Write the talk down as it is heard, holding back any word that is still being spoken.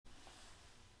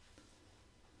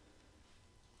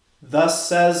Thus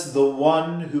says the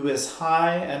one who is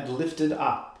high and lifted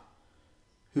up,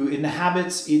 who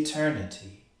inhabits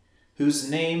eternity, whose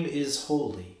name is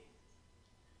holy.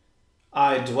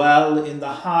 I dwell in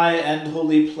the high and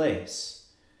holy place,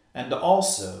 and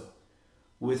also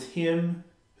with him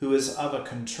who is of a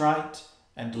contrite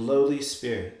and lowly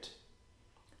spirit,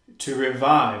 to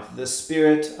revive the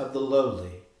spirit of the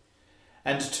lowly,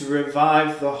 and to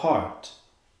revive the heart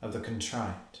of the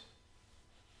contrite.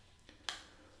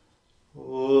 O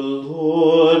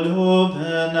Lord,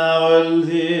 open our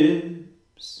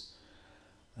lips,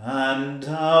 and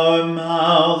our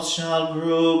mouth shall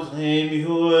proclaim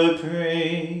your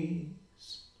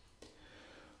praise.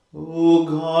 O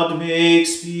God, make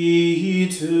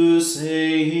speed to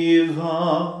save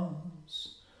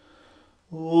us.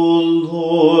 O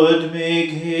Lord, make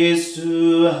haste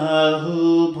to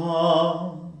help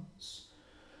us.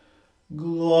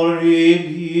 Glory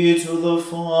be to the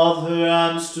Father,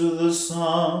 and to the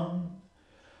Son,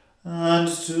 and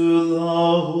to the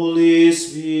Holy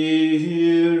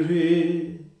Spirit,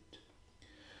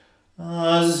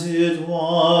 as it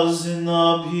was in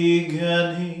the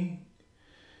beginning,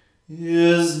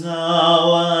 is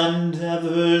now, and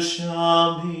ever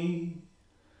shall be,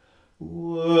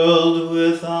 world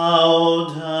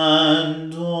without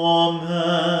end.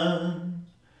 Amen.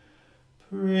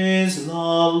 Praise the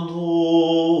Lord.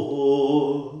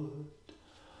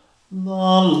 The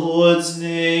Lord's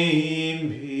name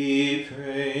be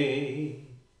praised.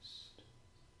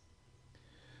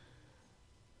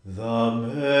 The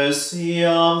mercy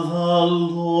of the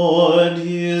Lord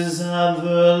is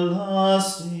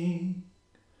everlasting.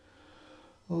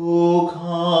 O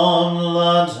come,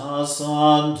 let us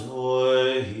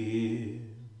adore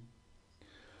him.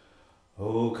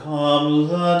 O come,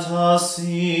 let us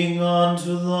sing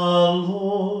unto the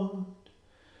Lord.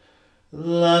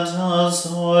 Let us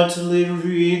heartily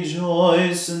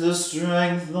rejoice in the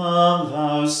strength of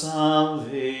our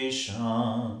salvation.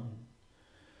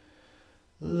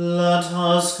 Let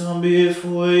us come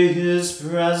before his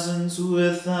presence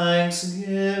with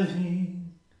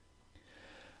thanksgiving,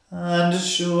 and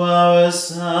show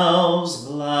ourselves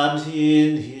glad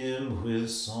in him with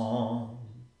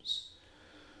psalms.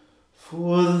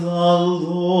 For the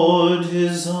Lord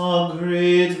is a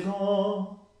great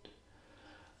God,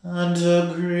 and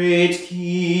a great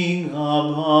King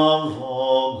above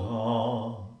all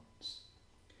gods.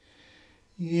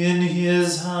 In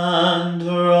his hand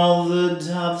are all the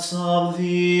depths of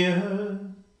the earth,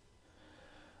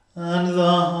 and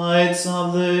the heights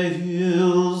of the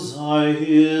hills are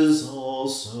his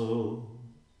also.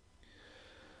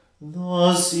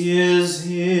 The sea is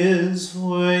his,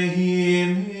 for he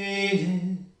made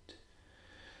it,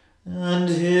 and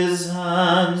his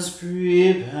hands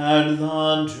prepared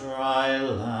the dry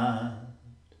land.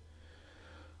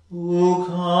 O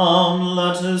come,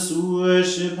 let us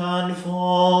worship and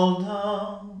fall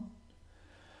down,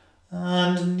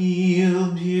 and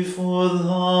kneel before the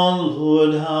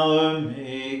Lord our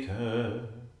Maker.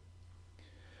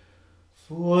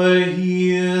 For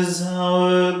he is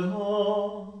our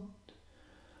God,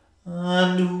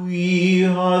 and we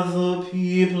are the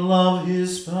people of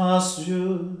his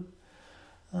pasture,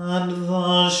 and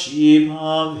the sheep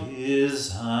of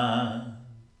his hand.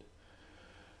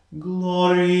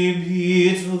 Glory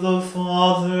be to the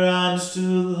Father, and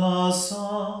to the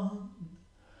Son,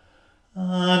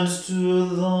 and to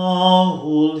the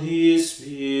Holy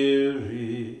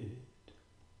Spirit,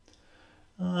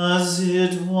 as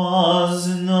it was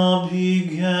in the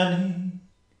beginning,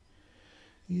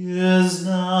 is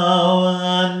now,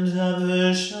 and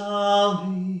ever shall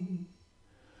be,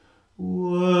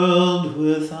 world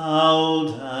without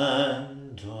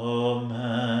end.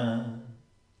 Amen.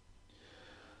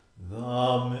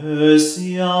 The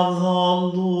mercy of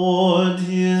the Lord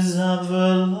is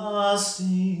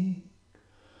everlasting.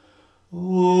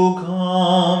 O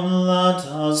come, let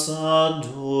us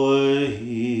adore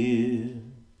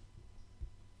him.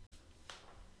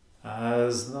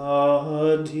 As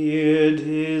the deer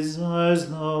desires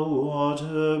the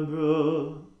water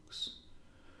brooks,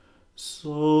 so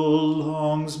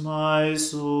longs my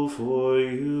soul for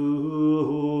you,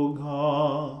 O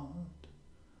God.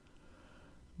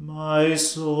 My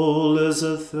soul is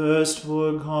athirst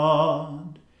for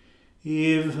God,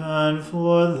 even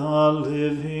for the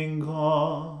living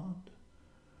God.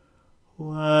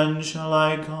 When shall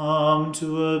I come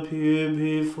to appear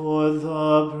before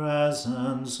the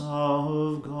presence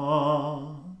of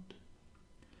God?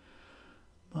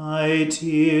 My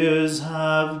tears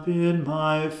have been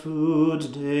my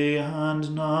food day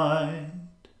and night,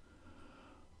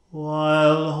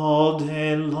 while all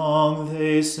day long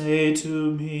they say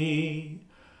to me,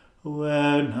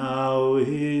 Where now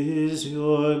is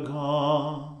your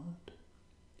God?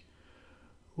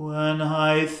 When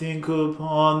I think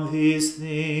upon these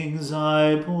things,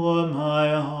 I pour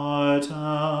my heart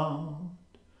out.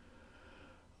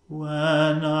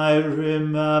 When I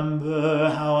remember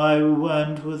how I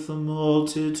went with the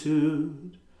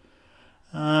multitude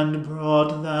and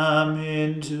brought them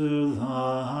into the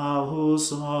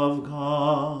house of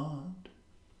God,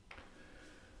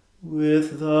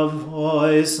 with the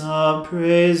voice of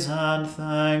praise and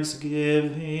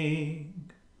thanksgiving,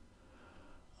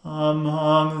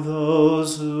 among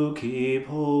those who keep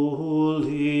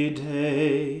holy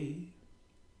day.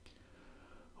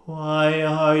 Why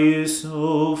are you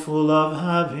so full of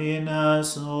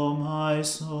happiness, O my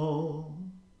soul?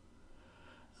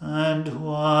 And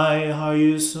why are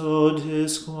you so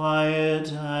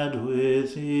disquieted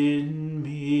within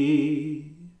me?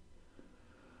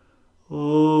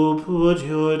 O put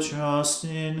your trust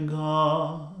in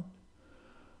God,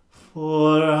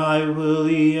 for I will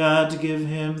yet give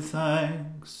him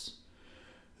thanks,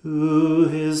 who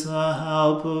is the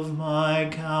help of my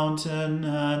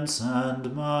countenance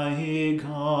and my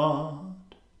God.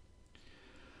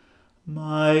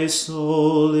 My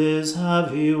soul is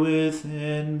heavy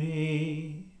within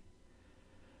me,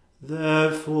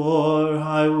 therefore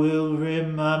I will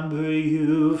remember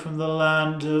you from the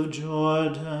land of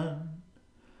Jordan,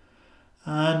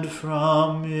 and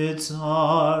from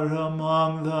Mitzar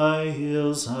among the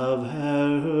hills of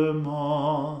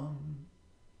Hermon.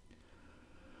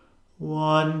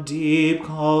 One deep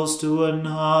calls to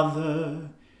another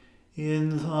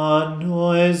in the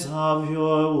noise of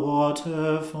your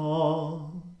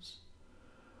waterfalls.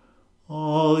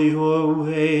 All your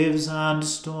waves and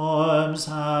storms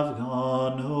have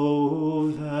gone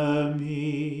over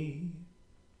me.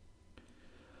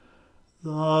 The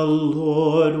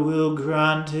Lord will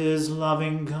grant his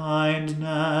loving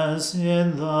kindness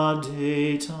in the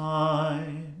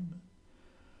daytime,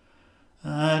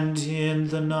 and in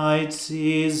the night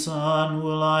season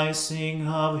will I sing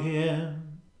of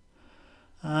him,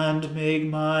 and make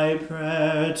my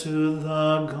prayer to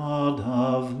the God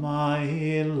of my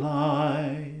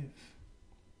life.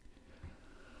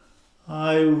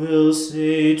 I will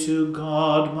say to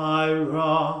God my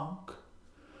rock,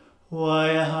 why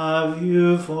have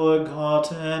you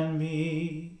forgotten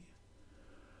me?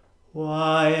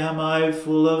 Why am I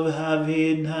full of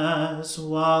heaviness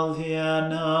while the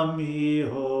enemy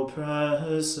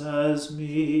oppresses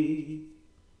me?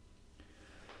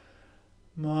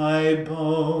 My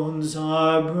bones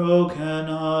are broken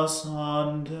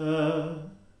asunder,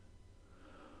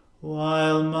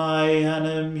 while my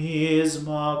enemies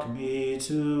mock me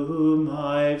to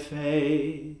my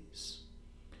face.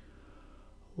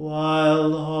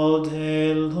 While all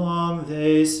day long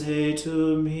they say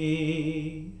to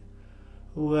me,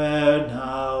 where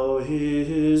now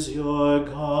is your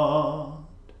God?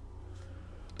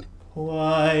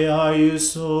 Why are you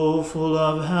so full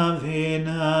of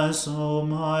heaviness, O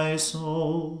my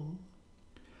soul?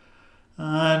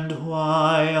 And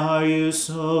why are you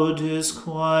so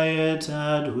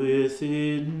disquieted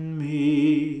within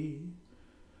me?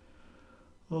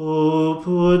 O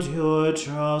put your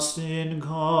trust in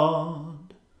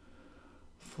God,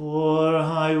 for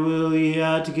I will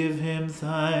yet give him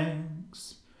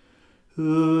thanks,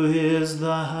 who is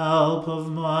the help of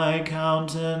my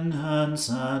countenance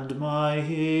and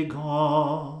my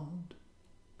God.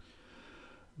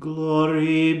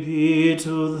 Glory be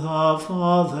to the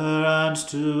Father and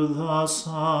to the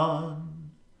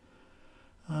Son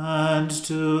and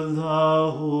to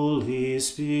the Holy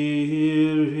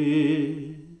Spirit,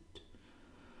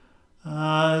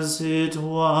 as it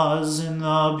was in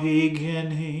the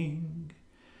beginning,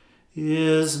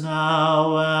 is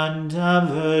now, and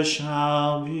ever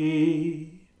shall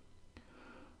be,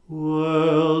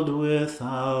 world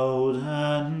without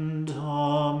end.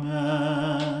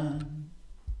 Amen.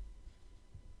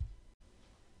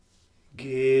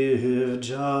 Give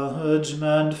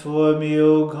judgment for me,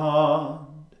 O God,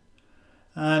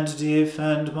 and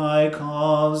defend my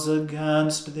cause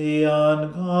against the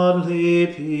ungodly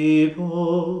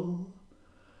people.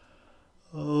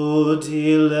 O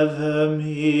deliver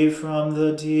me from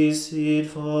the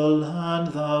deceitful and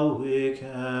the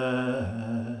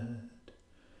wicked.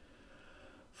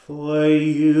 For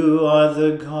you are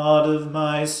the God of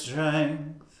my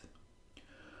strength.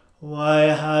 Why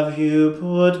have you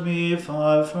put me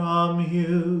far from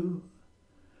you?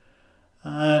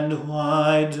 And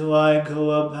why do I go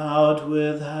about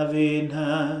with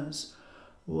heaviness,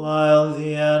 while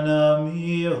the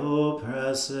enemy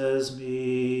oppresses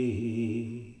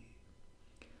me?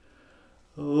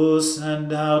 O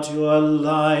send out your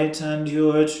light and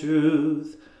your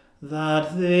truth,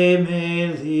 that they may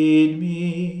lead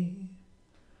me,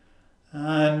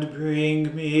 and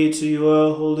bring me to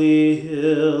your holy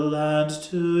hill and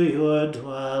to your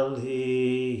dwelling,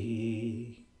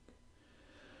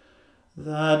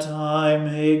 that I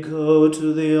may go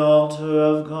to the altar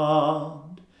of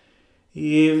God,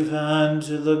 even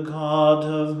to the God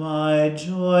of my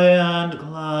joy and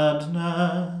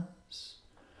gladness.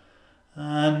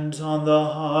 And on the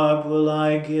harp will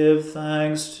I give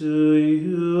thanks to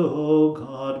you, O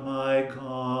God, my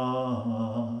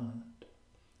God.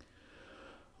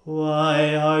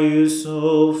 Why are you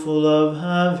so full of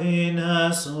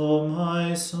heaviness, O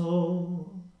my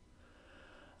soul?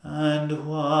 And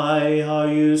why are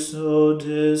you so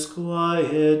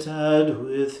disquieted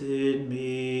within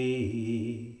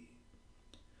me?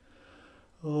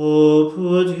 O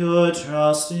put your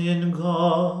trust in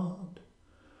God,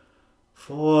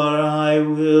 for I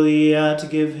will yet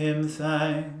give him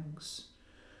thanks,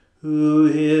 who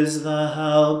is the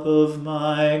help of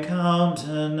my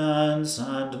countenance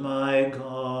and my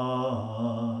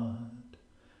God.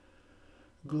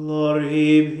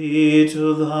 Glory be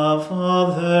to the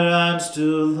Father and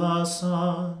to the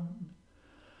Son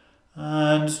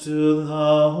and to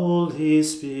the Holy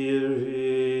Spirit,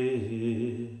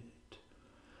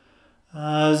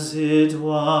 as it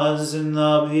was in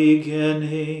the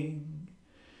beginning,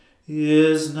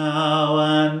 is now,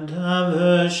 and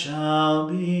ever shall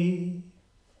be,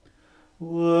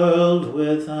 world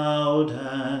without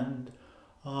end.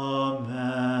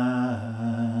 Amen.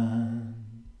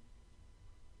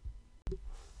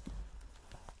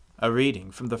 A reading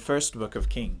from the first book of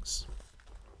Kings.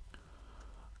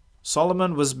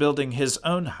 Solomon was building his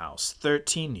own house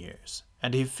 13 years,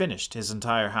 and he finished his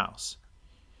entire house.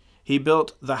 He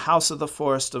built the house of the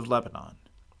forest of Lebanon.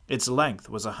 Its length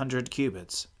was 100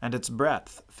 cubits, and its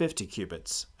breadth 50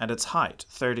 cubits, and its height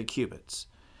 30 cubits.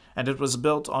 And it was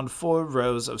built on 4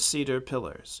 rows of cedar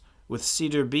pillars, with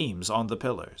cedar beams on the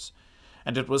pillars.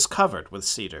 And it was covered with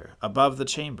cedar above the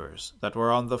chambers that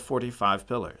were on the 45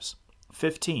 pillars,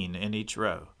 15 in each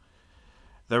row.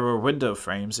 There were window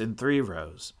frames in 3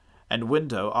 rows, and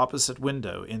window opposite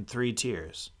window in 3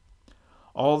 tiers.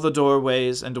 All the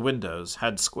doorways and windows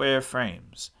had square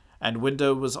frames, and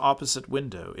window was opposite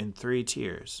window in 3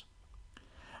 tiers.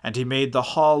 And he made the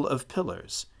hall of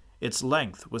pillars. Its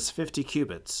length was 50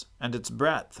 cubits, and its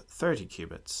breadth 30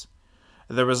 cubits.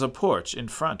 There was a porch in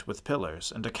front with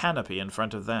pillars, and a canopy in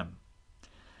front of them.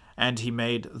 And he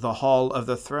made the hall of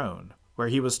the throne, where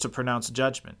he was to pronounce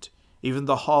judgment, even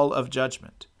the hall of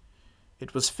judgment.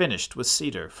 It was finished with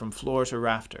cedar from floor to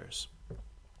rafters.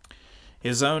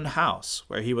 His own house,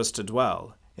 where he was to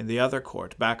dwell, in the other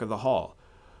court back of the hall,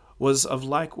 was of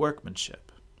like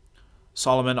workmanship.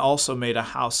 Solomon also made a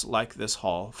house like this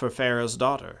hall for Pharaoh's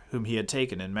daughter, whom he had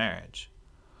taken in marriage.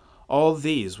 All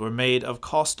these were made of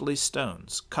costly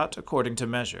stones, cut according to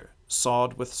measure,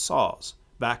 sawed with saws,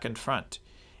 back and front,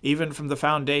 even from the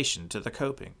foundation to the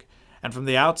coping, and from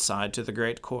the outside to the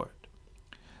great court.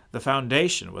 The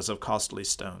foundation was of costly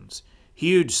stones,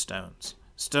 huge stones,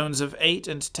 stones of 8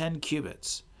 and 10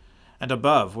 cubits, and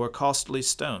above were costly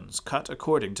stones cut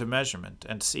according to measurement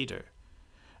and cedar.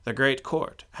 The great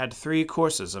court had 3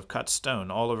 courses of cut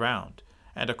stone all around,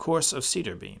 and a course of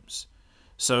cedar beams.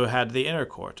 So had the inner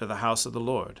court of the house of the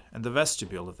Lord, and the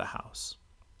vestibule of the house.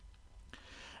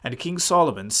 And King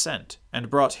Solomon sent and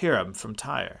brought Hiram from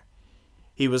Tyre.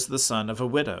 He was the son of a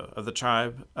widow of the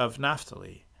tribe of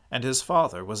Naphtali, and his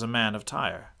father was a man of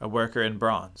Tyre, a worker in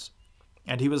bronze.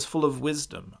 And he was full of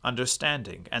wisdom,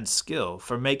 understanding, and skill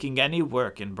for making any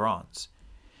work in bronze.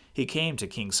 He came to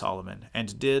King Solomon,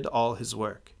 and did all his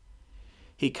work.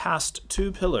 He cast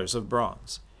 2 pillars of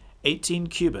bronze. 18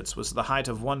 cubits was the height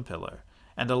of 1 pillar,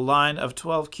 and a line of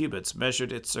 12 cubits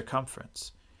measured its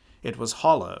circumference. It was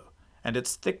hollow, and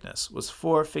its thickness was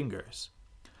 4 fingers.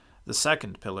 The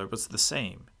second pillar was the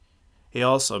same. He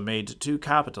also made 2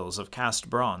 capitals of cast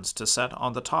bronze to set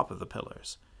on the top of the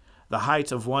pillars. The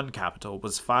height of 1 capital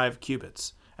was 5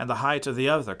 cubits, and the height of the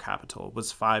other capital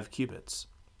was 5 cubits.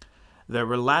 There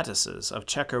were lattices of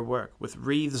checker work with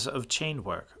wreaths of chain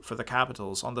work for the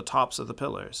capitals on the tops of the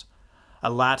pillars, a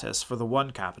lattice for the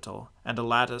 1 capital, and a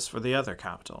lattice for the other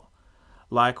capital.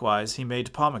 Likewise he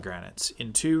made pomegranates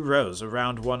in 2 rows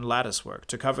around 1 lattice work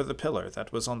to cover the pillar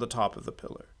that was on the top of the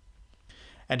pillar.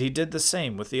 And he did the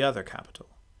same with the other capital.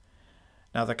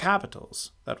 Now the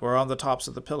capitals that were on the tops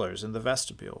of the pillars in the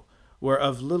vestibule were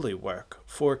of lily work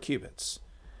 4 cubits.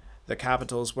 The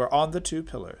capitals were on the 2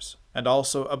 pillars, and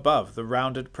also above the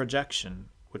rounded projection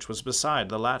which was beside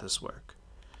the lattice work.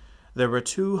 There were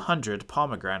 200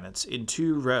 pomegranates in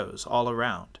 2 rows all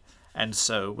around, and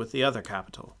so with the other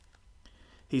capital.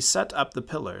 He set up the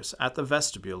pillars at the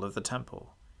vestibule of the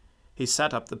temple. He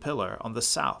set up the pillar on the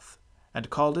south, and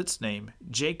called its name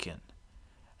Jachin.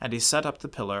 And he set up the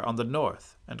pillar on the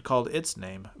north, and called its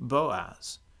name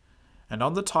Boaz. And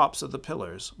on the tops of the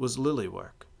pillars was lily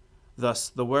work. Thus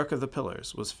the work of the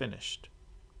pillars was finished.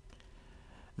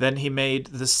 Then he made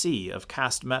the sea of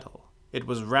cast metal. It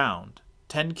was round,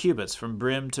 10 cubits from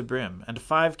brim to brim, and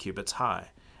 5 cubits high,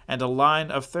 and a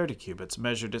line of 30 cubits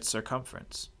measured its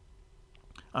circumference.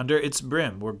 Under its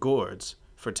brim were gourds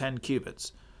for 10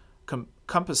 cubits,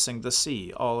 compassing the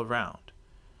sea all around.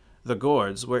 The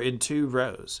gourds were in 2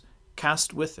 rows,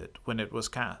 cast with it when it was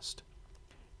cast.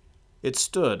 It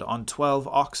stood on 12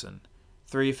 oxen,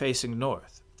 3 facing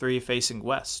north, 3 facing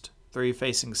west, 3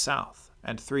 facing south,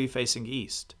 and 3 facing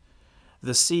east.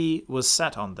 The sea was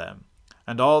set on them,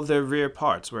 and all their rear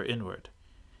parts were inward.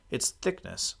 Its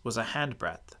thickness was a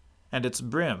handbreadth, and its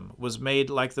brim was made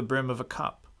like the brim of a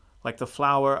cup, like the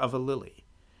flower of a lily.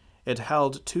 It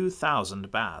held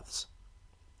 2,000 baths.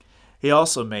 He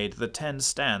also made the 10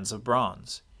 stands of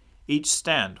bronze. Each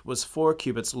stand was 4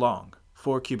 cubits long,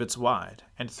 4 cubits wide,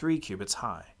 and 3 cubits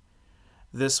high.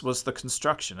 This was the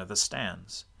construction of the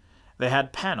stands. They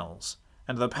had panels,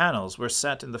 and the panels were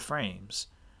set in the frames,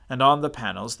 and on the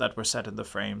panels that were set in the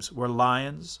frames were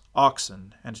lions,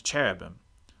 oxen, and cherubim.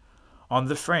 On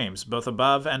the frames, both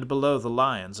above and below the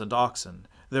lions and oxen,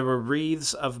 there were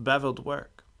wreaths of beveled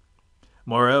work.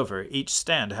 Moreover, each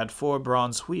stand had 4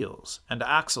 bronze wheels and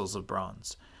axles of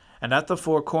bronze, and at the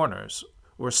 4 corners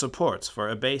were supports for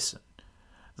a basin.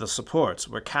 The supports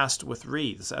were cast with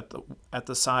wreaths at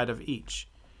the side of each.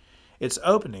 Its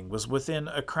opening was within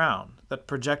a crown that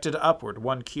projected upward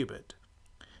 1 cubit.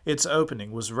 Its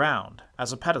opening was round,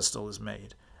 as a pedestal is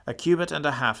made, 1.5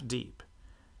 cubits deep.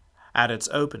 At its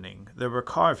opening there were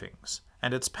carvings,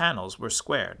 and its panels were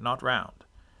square, not round.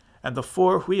 And the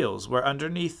 4 wheels were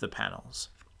underneath the panels.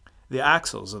 The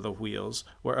axles of the wheels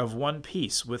were of 1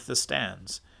 piece with the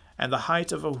stands, and the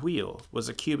height of a wheel was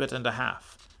 1.5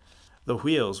 cubits. The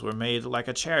wheels were made like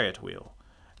a chariot wheel.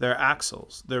 Their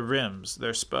axles, their rims,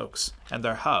 their spokes, and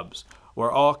their hubs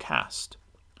were all cast.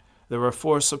 There were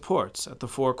 4 supports at the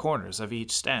 4 corners of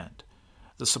each stand.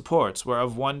 The supports were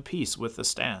of 1 piece with the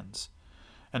stands.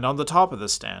 And on the top of the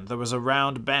stand there was a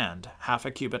round band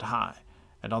 0.5 cubit high,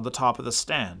 and on the top of the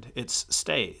stand its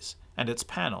stays and its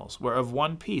panels were of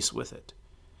 1 piece with it.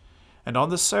 And on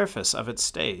the surface of its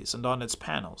stays and on its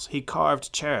panels he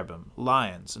carved cherubim,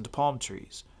 lions, and palm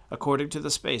trees, according to the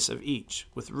space of each,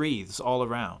 with wreaths all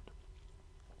around.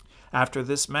 After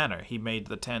this manner he made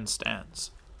the 10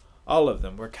 stands. All of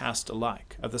them were cast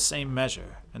alike, of the same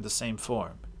measure and the same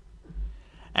form.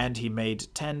 And he made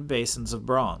 10 basins of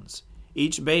bronze.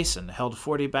 Each basin held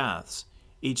 40 baths.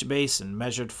 Each basin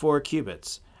measured 4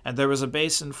 cubits, and there was a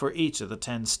basin for each of the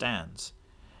 10 stands.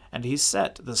 And he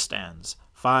set the stands,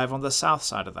 5 on the south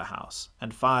side of the house,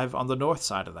 and 5 on the north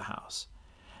side of the house.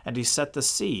 And he set the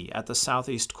sea at the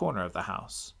southeast corner of the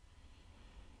house.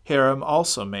 Hiram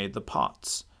also made the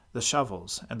pots, the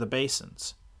shovels, and the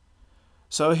basins.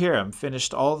 So Hiram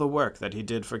finished all the work that he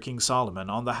did for King Solomon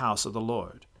on the house of the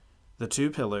Lord, the 2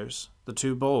 pillars, the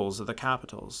 2 bowls of the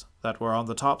capitals that were on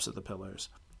the tops of the pillars,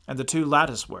 and the 2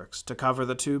 lattice works to cover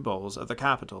the 2 bowls of the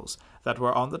capitals that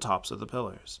were on the tops of the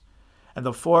pillars, and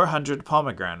the 400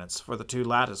 pomegranates for the 2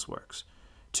 lattice works,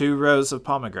 2 rows of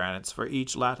pomegranates for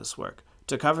each lattice work,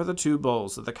 to cover the 2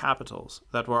 bowls of the capitals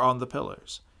that were on the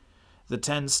pillars, the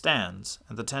 10 stands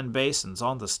and the 10 basins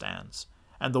on the stands,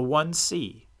 and the 1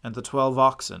 sea and the 12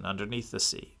 oxen underneath the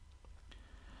sea.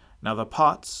 Now the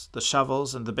pots, the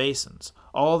shovels, and the basins,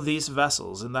 all these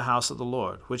vessels in the house of the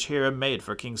Lord, which Hiram made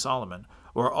for King Solomon,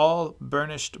 were all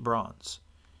burnished bronze.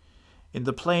 In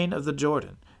the plain of the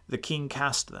Jordan the king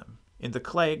cast them, in the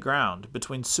clay ground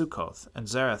between Succoth and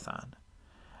Zarethan.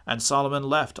 And Solomon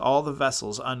left all the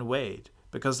vessels unweighed,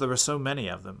 because there were so many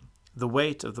of them. The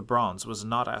weight of the bronze was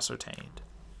not ascertained.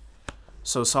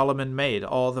 So Solomon made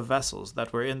all the vessels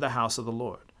that were in the house of the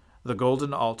Lord, the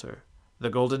golden altar, the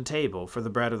golden table for the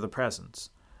bread of the presence,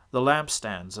 the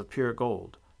lampstands of pure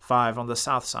gold, 5 on the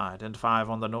south side and 5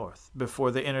 on the north,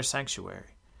 before the inner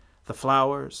sanctuary, the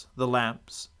flowers, the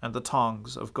lamps, and the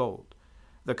tongs of gold,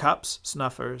 the cups,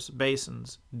 snuffers,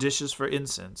 basins, dishes for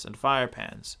incense, and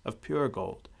firepans of pure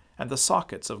gold, and the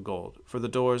sockets of gold for the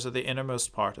doors of the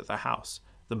innermost part of the house,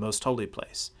 the most holy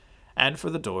place, and for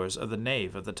the doors of the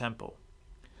nave of the temple.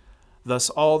 Thus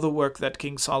all the work that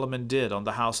King Solomon did on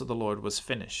the house of the Lord was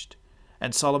finished.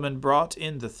 And Solomon brought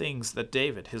in the things that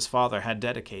David his father had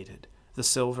dedicated, the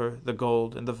silver, the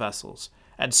gold, and the vessels,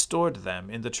 and stored them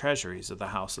in the treasuries of the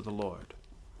house of the Lord.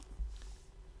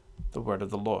 The word of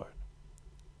the Lord.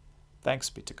 Thanks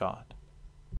be to God.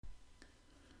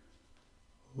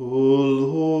 O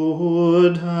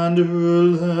Lord and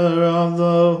ruler of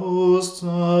the hosts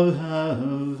of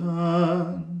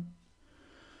heaven,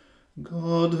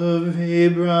 God of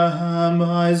Abraham,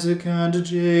 Isaac, and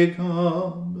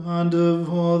Jacob, and of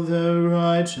all their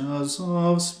righteous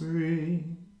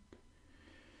offspring,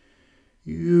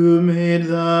 you made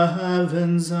the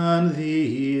heavens and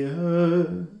the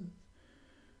earth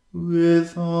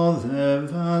with all their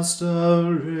vast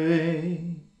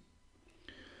array.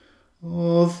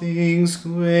 All things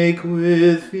quake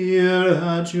with fear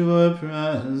at your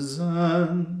presence.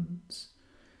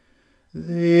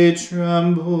 They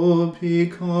tremble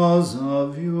because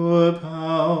of your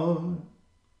power.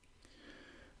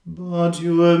 But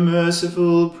your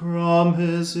merciful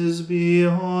promise is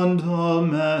beyond all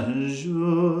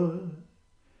measure.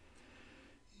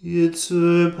 It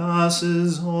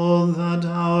surpasses all that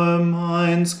our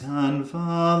minds can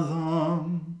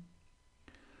fathom.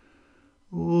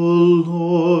 O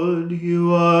Lord,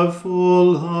 you are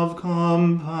full of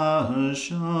compassion,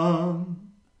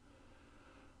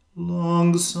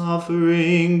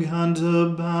 long-suffering and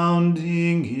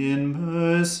abounding in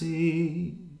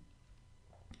mercy.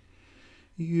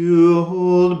 You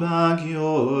hold back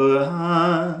your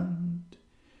hand.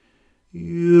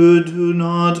 You do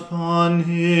not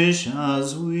punish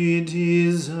as we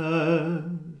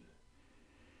deserve.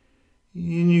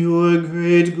 In your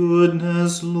great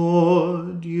goodness,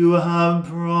 Lord, you have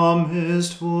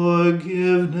promised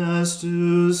forgiveness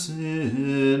to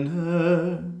sinners,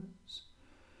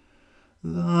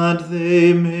 that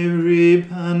they may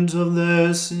repent of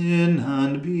their sin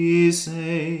and be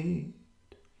saved.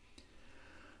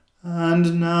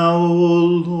 And now, O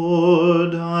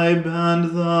Lord, I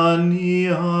bend the knee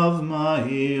of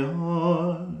my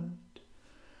heart,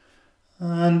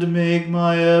 and make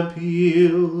my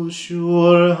appeal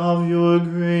sure of your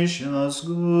gracious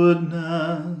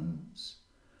goodness.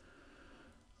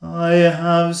 I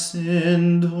have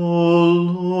sinned, O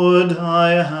Lord,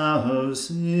 I have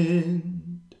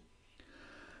sinned,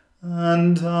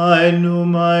 and I know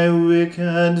my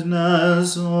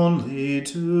wickedness only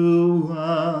too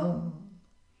well.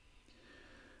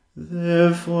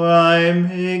 Therefore I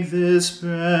make this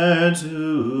prayer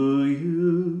to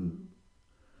you.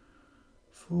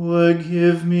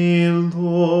 Forgive me,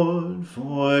 Lord,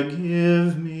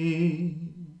 forgive me.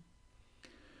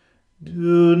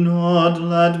 Do not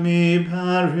let me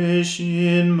perish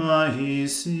in my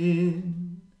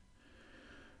sin,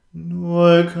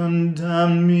 nor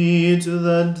condemn me to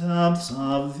the depths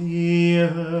of the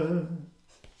earth.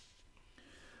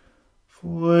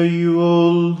 For you, O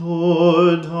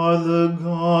Lord, are the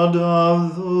God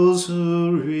of those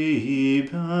who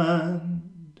repent,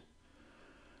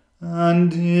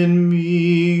 and in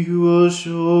me you will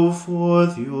show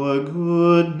forth your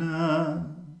goodness.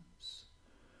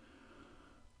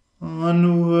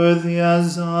 Unworthy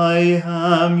as I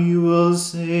am, you will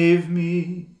save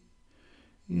me,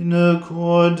 in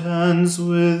accordance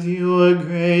with your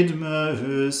great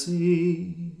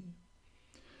mercy.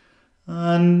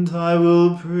 And I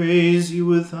will praise you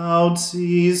without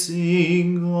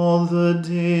ceasing all the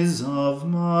days of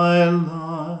my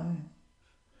life.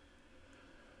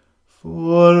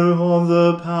 For all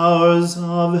the powers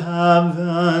of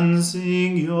heaven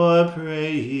sing your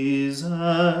praises,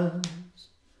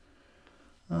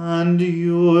 and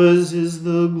yours is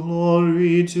the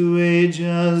glory to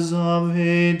ages of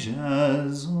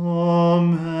ages.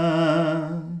 Amen.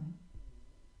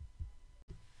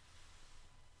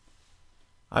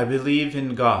 I believe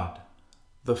in God,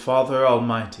 the Father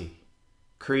Almighty,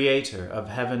 creator of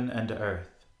heaven and earth.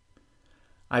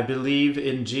 I believe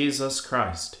in Jesus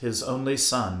Christ, his only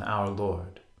Son, our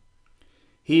Lord.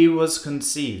 He was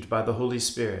conceived by the Holy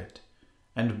Spirit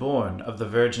and born of the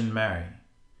Virgin Mary.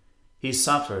 He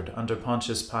suffered under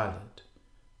Pontius Pilate,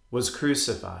 was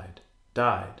crucified,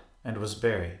 died, and was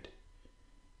buried.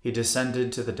 He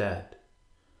descended to the dead.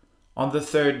 On the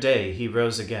third day he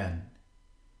rose again.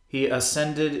 He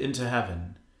ascended into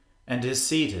heaven and is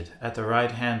seated at the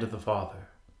right hand of the Father.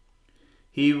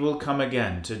 He will come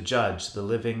again to judge the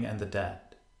living and the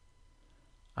dead.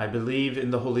 I believe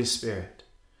in the Holy Spirit,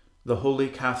 the Holy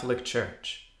Catholic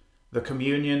Church, the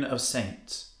communion of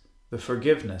saints, the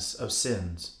forgiveness of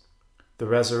sins, the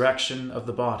resurrection of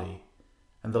the body,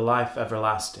 and the life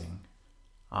everlasting.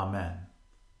 Amen.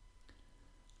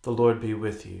 The Lord be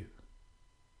with you.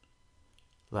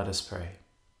 Let us pray.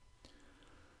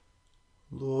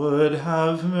 Lord,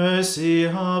 have mercy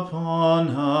upon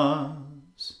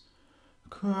us.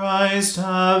 Christ,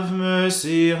 have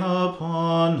mercy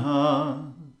upon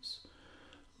us.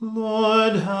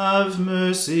 Lord, have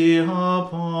mercy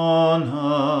upon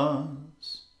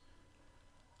us.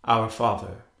 Our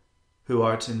Father, who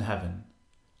art in heaven,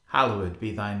 hallowed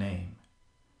be thy name.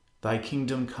 Thy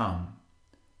kingdom come,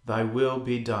 thy will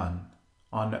be done,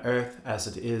 on earth as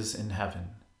it is in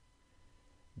heaven.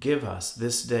 Give us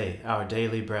this day our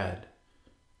daily bread,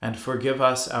 and forgive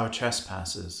us our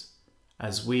trespasses,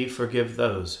 as we forgive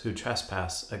those who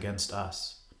trespass against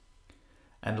us.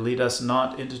 And lead us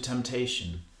not into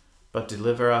temptation, but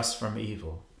deliver us from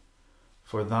evil.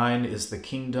 For thine is the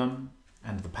kingdom,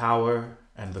 and the power,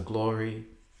 and the glory,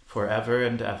 forever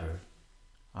and ever.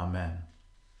 Amen.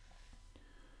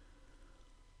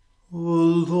 O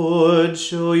Lord,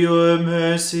 show your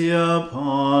mercy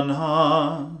upon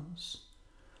us,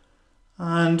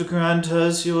 and grant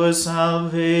us your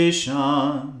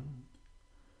salvation.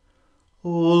 O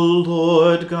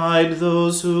Lord, guide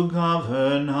those who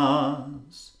govern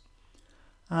us,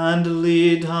 and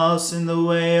lead us in the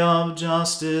way of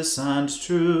justice and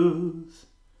truth.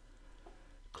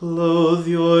 Clothe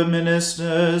your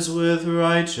ministers with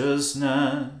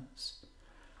righteousness,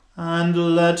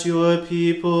 and let your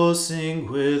people sing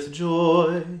with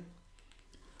joy.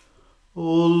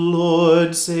 O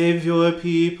Lord, save your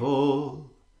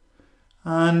people,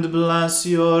 and bless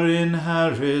your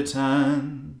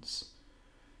inheritance.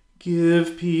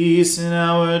 Give peace in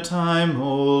our time,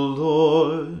 O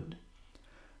Lord,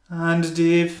 and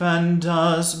defend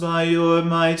us by your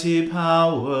mighty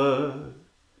power.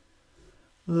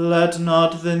 Let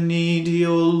not the needy,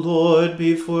 O Lord,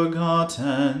 be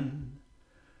forgotten,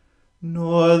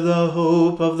 nor the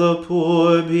hope of the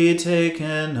poor be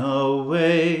taken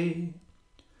away.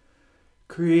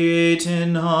 Create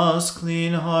in us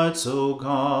clean hearts, O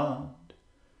God,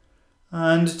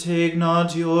 and take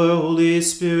not your Holy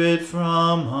Spirit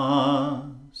from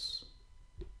us.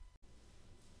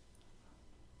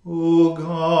 O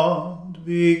God,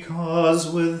 because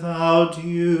without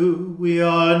you we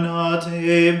are not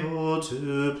able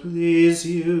to please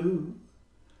you,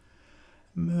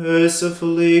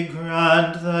 mercifully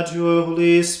grant that your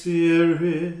Holy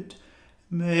Spirit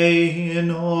may in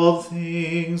all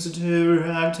things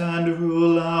direct and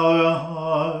rule our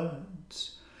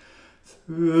hearts.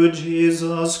 Through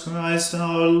Jesus Christ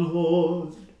our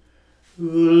Lord,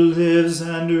 who lives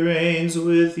and reigns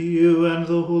with you and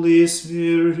the Holy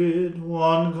Spirit,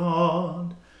 one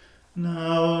God,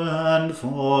 now and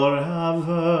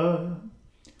forever.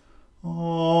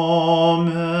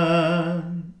 Amen.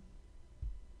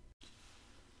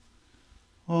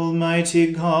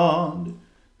 Almighty God,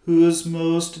 whose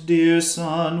most dear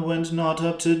Son went not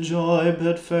up to joy,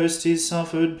 but first he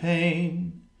suffered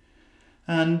pain,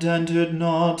 and entered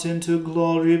not into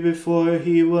glory before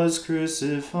he was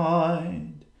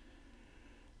crucified,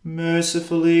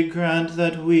 mercifully grant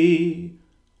that we,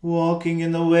 walking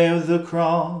in the way of the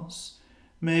cross,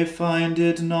 may find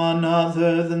it none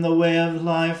other than the way of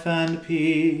life and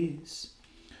peace.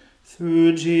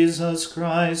 Through Jesus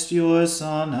Christ, your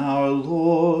Son, our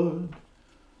Lord.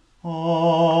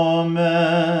 Amen.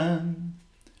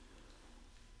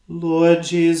 Lord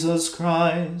Jesus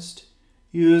Christ,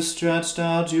 you stretched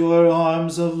out your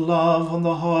arms of love on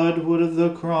the hard wood of the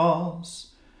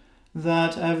cross,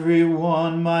 that every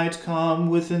one might come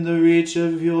within the reach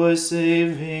of your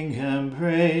saving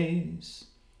embrace.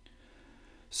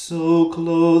 So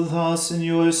clothe us in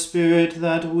your Spirit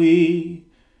that we,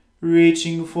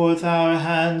 reaching forth our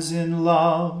hands in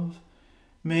love,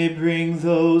 may bring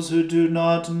those who do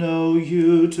not know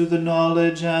you to the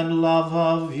knowledge and love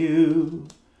of you,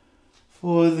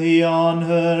 for the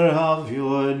honor of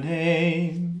your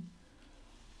name.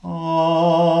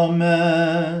 Amen.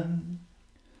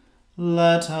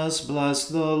 Let us bless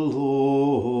the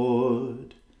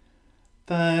Lord.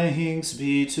 Thanks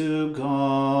be to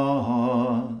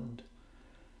God.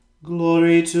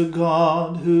 Glory to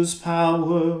God, whose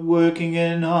power, working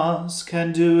in us,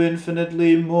 can do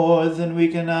infinitely more than we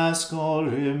can ask or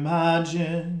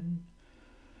imagine.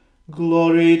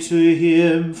 Glory to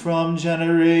him from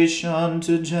generation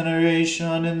to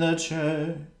generation in the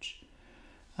Church,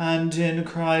 and in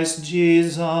Christ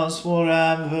Jesus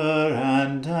forever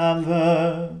and ever.